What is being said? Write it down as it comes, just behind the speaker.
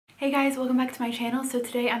Hey guys, welcome back to my channel. So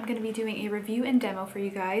today I'm going to be doing a review and demo for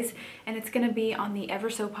you guys, and it's going to be on the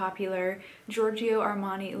ever so popular Giorgio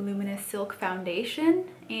Armani Luminous Silk Foundation,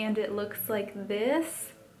 and it looks like this.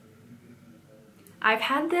 I've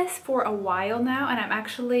had this for a while now, and I'm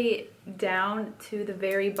actually down to the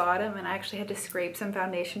very bottom, and I actually had to scrape some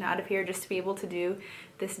foundation out of here just to be able to do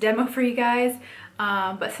this demo for you guys.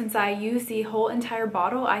 But since I used the whole entire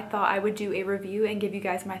bottle, I thought I would do a review and give you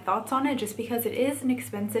guys my thoughts on it, just because it is an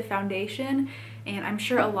expensive foundation, and I'm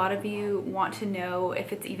sure a lot of you want to know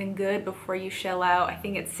if it's even good before you shell out. I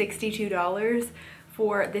think it's $62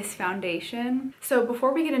 for this foundation. So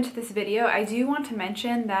before we get into this video, I do want to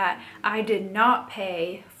mention that I did not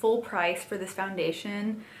pay full price for this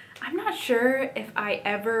foundation. I'm not sure if I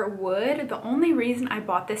ever would. The only reason I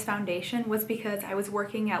bought this foundation was because I was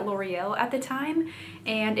working at L'Oreal at the time,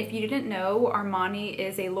 and if you didn't know, Armani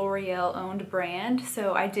is a L'Oreal owned brand,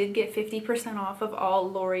 so I did get 50% off of all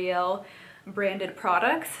L'Oreal branded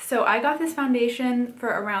products. So I got this foundation for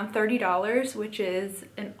around $30, which is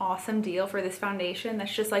an awesome deal for this foundation.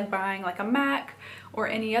 That's just like buying like a MAC or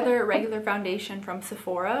any other regular foundation from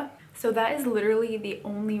Sephora. So that is literally the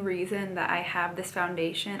only reason that I have this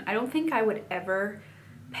foundation. I don't think I would ever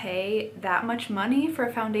pay that much money for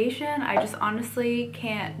a foundation. I just honestly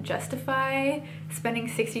can't justify spending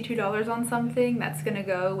 $62 on something that's gonna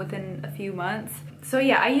go within a few months. So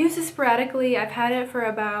yeah, I use it sporadically. I've had it for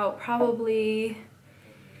about probably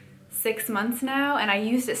 6 months now, and I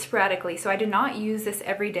used it sporadically, so I did not use this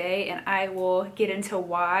every day, and I will get into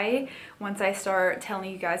why once I start telling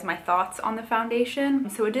you guys my thoughts on the foundation.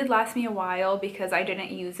 So it did last me a while because I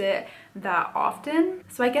didn't use it that often.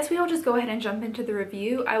 So I guess we'll just go ahead and jump into the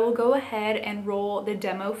review. I will go ahead and roll the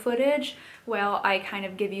demo footage while I kind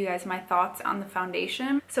of give you guys my thoughts on the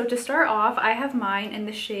foundation. So to start off, I have mine in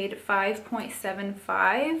the shade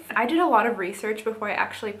 5.75. I did a lot of research before I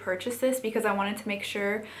actually purchased this because I wanted to make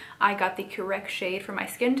sure I got the correct shade for my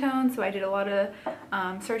skin tone. So I did a lot of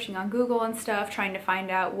searching on Google and stuff, trying to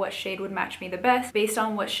find out what shade would match me the best based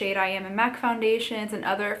on what shade I am in MAC foundations and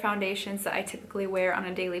other foundations that I typically wear on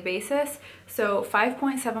a daily basis. So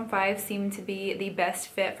 5.75 seemed to be the best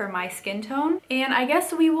fit for my skin tone. And I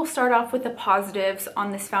guess we will start off with the positives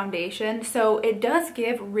on this foundation. So it does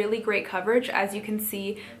give really great coverage, as you can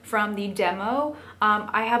see from the demo.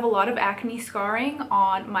 I have a lot of acne scarring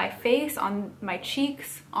on my face, on my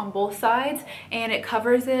cheeks, on both sides, and it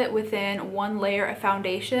covers it within one layer of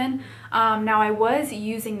foundation. Now I was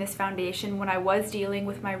using this foundation when I was dealing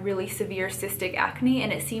with my really severe cystic acne,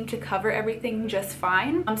 and it seemed to cover everything just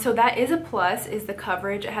fine. So that is a plus, is the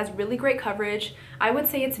coverage. It has really great coverage. I would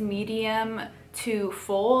say it's medium to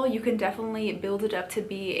full. You can definitely build it up to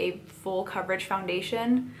be a full coverage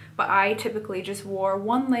foundation, but I typically just wore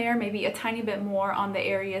one layer, maybe a tiny bit more on the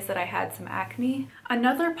areas that I had some acne.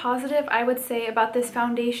 Another positive I would say about this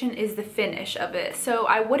foundation is the finish of it. So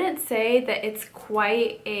I wouldn't say that it's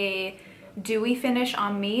quite a dewy finish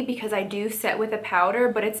on me because I do set with a powder,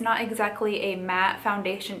 but it's not exactly a matte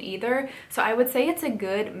foundation either. So I would say it's a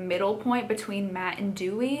good middle point between matte and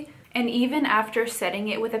dewy. And even after setting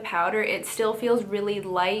it with a powder, it still feels really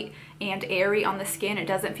light and airy on the skin. It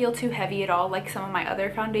doesn't feel too heavy at all like some of my other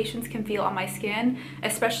foundations can feel on my skin,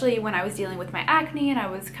 especially when I was dealing with my acne and I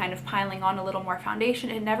was kind of piling on a little more foundation.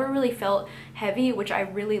 It never really felt heavy, which I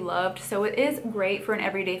really loved. So it is great for an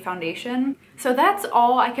everyday foundation. So that's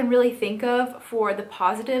all I can really think of for the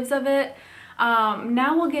positives of it.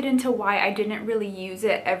 Now we'll get into why I didn't really use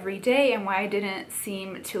it every day and why I didn't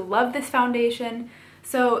seem to love this foundation.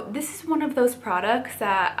 So this is one of those products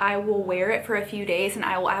that I will wear it for a few days and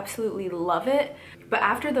I will absolutely love it. But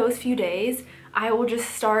after those few days, I will just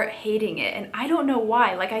start hating it. And I don't know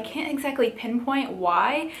why. Like, I can't exactly pinpoint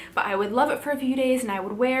why, but I would love it for a few days and I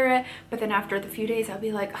would wear it. But then after the few days, I'll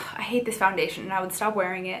be like, I hate this foundation, and I would stop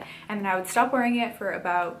wearing it. And then I would stop wearing it for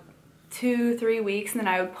about 2-3 weeks, and then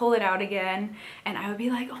I would pull it out again and I would be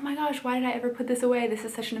like, oh my gosh, why did I ever put this away? This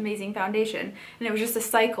is such an amazing foundation. And it was just a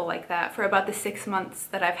cycle like that for about the 6 months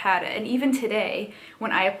that I've had it. And even today,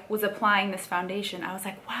 when I was applying this foundation, I was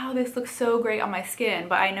like, wow, this looks so great on my skin.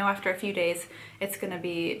 But I know after a few days, it's gonna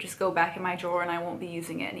be just go back in my drawer and I won't be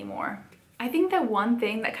using it anymore. I think that one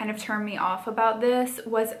thing that kind of turned me off about this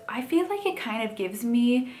was I feel like it kind of gives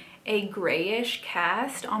me a grayish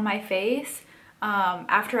cast on my face.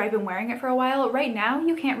 After I've been wearing it for a while. Right now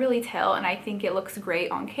you can't really tell, and I think it looks great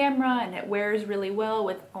on camera and it wears really well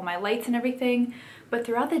with all my lights and everything, but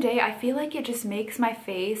throughout the day I feel like it just makes my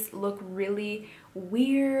face look really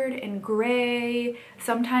weird and gray,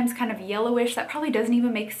 sometimes kind of yellowish. That probably doesn't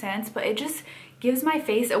even make sense, but it just gives my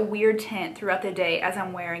face a weird tint throughout the day as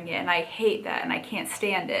I'm wearing it, and I hate that and I can't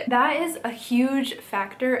stand it. That is a huge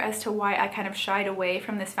factor as to why I kind of shied away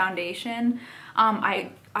from this foundation. I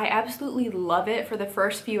absolutely love it for the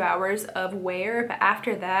first few hours of wear, but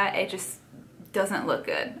after that it just doesn't look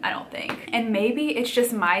good, I don't think. And maybe it's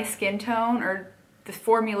just my skin tone or the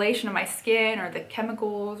formulation of my skin or the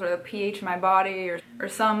chemicals or the pH of my body or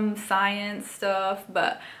some science stuff,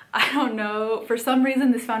 but I don't know. For some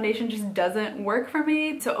reason, this foundation just doesn't work for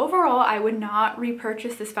me. So overall, I would not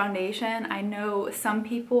repurchase this foundation. I know some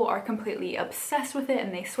people are completely obsessed with it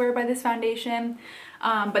and they swear by this foundation,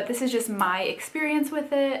 but this is just my experience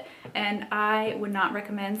with it, and I would not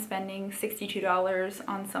recommend spending $62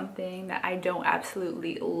 on something that I don't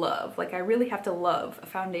absolutely love. Like, I really have to love a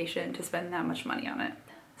foundation to spend that much money on it.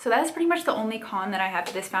 So that's pretty much the only con that I have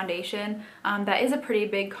to this foundation. That is a pretty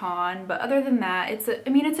big con, but other than that, it's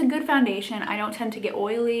a good foundation. I don't tend to get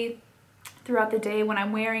oily throughout the day when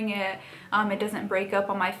I'm wearing it. It doesn't break up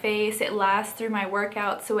on my face. It lasts through my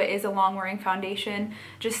workout, so it is a long wearing foundation.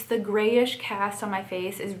 Just the grayish cast on my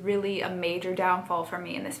face is really a major downfall for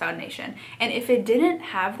me in this foundation. And if it didn't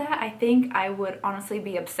have that, I think I would honestly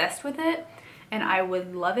be obsessed with it. And I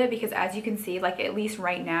would love it because, as you can see, like, at least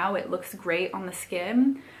right now, it looks great on the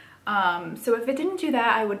skin. So if it didn't do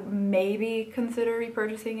that, I would maybe consider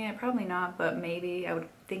repurchasing it. Probably not, but maybe I would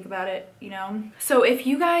think about it, you know? So if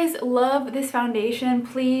you guys love this foundation,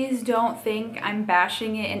 please don't think I'm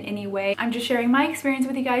bashing it in any way. I'm just sharing my experience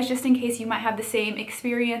with you guys just in case you might have the same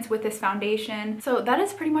experience with this foundation. So that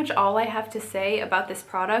is pretty much all I have to say about this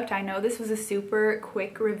product. I know this was a super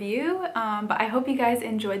quick review, but I hope you guys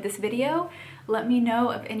enjoyed this video. Let me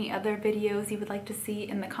know of any other videos you would like to see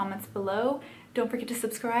in the comments below. Don't forget to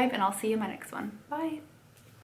subscribe, and I'll see you in my next one. Bye!